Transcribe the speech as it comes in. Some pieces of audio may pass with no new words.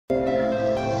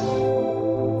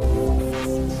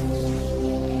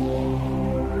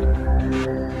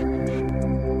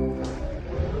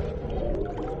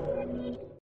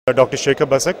Dr. Sekhar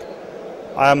Basak.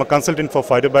 I am a consultant for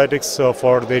Phytobiotics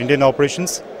for the Indian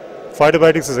operations.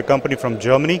 Phytobiotics is a company from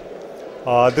Germany.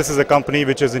 This is a company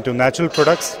which is into natural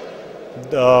products.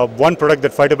 One product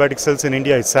that Phytobiotics sells in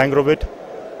India is Sangrovit.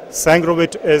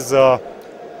 Sangrovit is a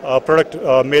product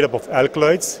made up of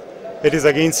alkaloids. It is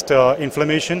against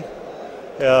inflammation.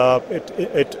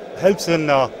 It helps in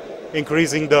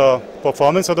increasing the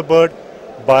performance of the bird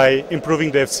by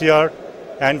improving the FCR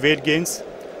and weight gains.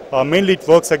 Mainly it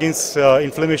works against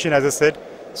inflammation, as I said,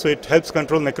 so it helps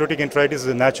control necrotic enteritis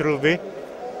in a natural way.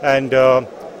 And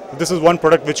this is one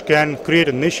product which can create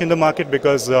a niche in the market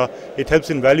because it helps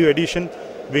in value addition.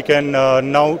 We can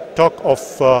now talk of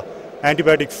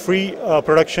antibiotic-free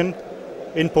production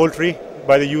in poultry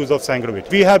by the use of Sangrovit.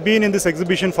 We have been in this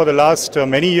exhibition for the last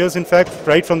many years, in fact,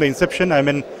 right from the inception. I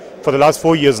mean, for the last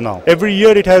 4 years now. Every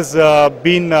year it has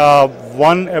been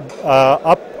one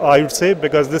up, I would say,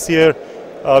 because this year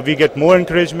we get more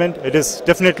encouragement. It is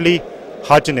definitely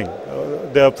heartening.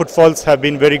 The footfalls have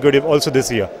been very good also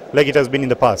this year, like it has been in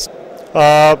the past.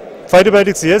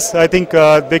 Phytobiotics, yes, I think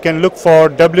they can look for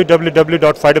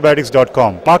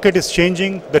www.phytobiotics.com. Market is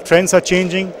changing, the trends are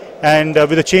changing, and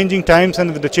with the changing times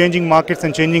and with the changing markets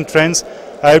and changing trends,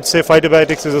 I would say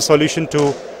Phytobiotics is a solution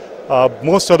to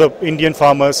most of the Indian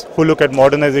farmers who look at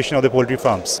modernization of the poultry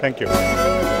farms. Thank you.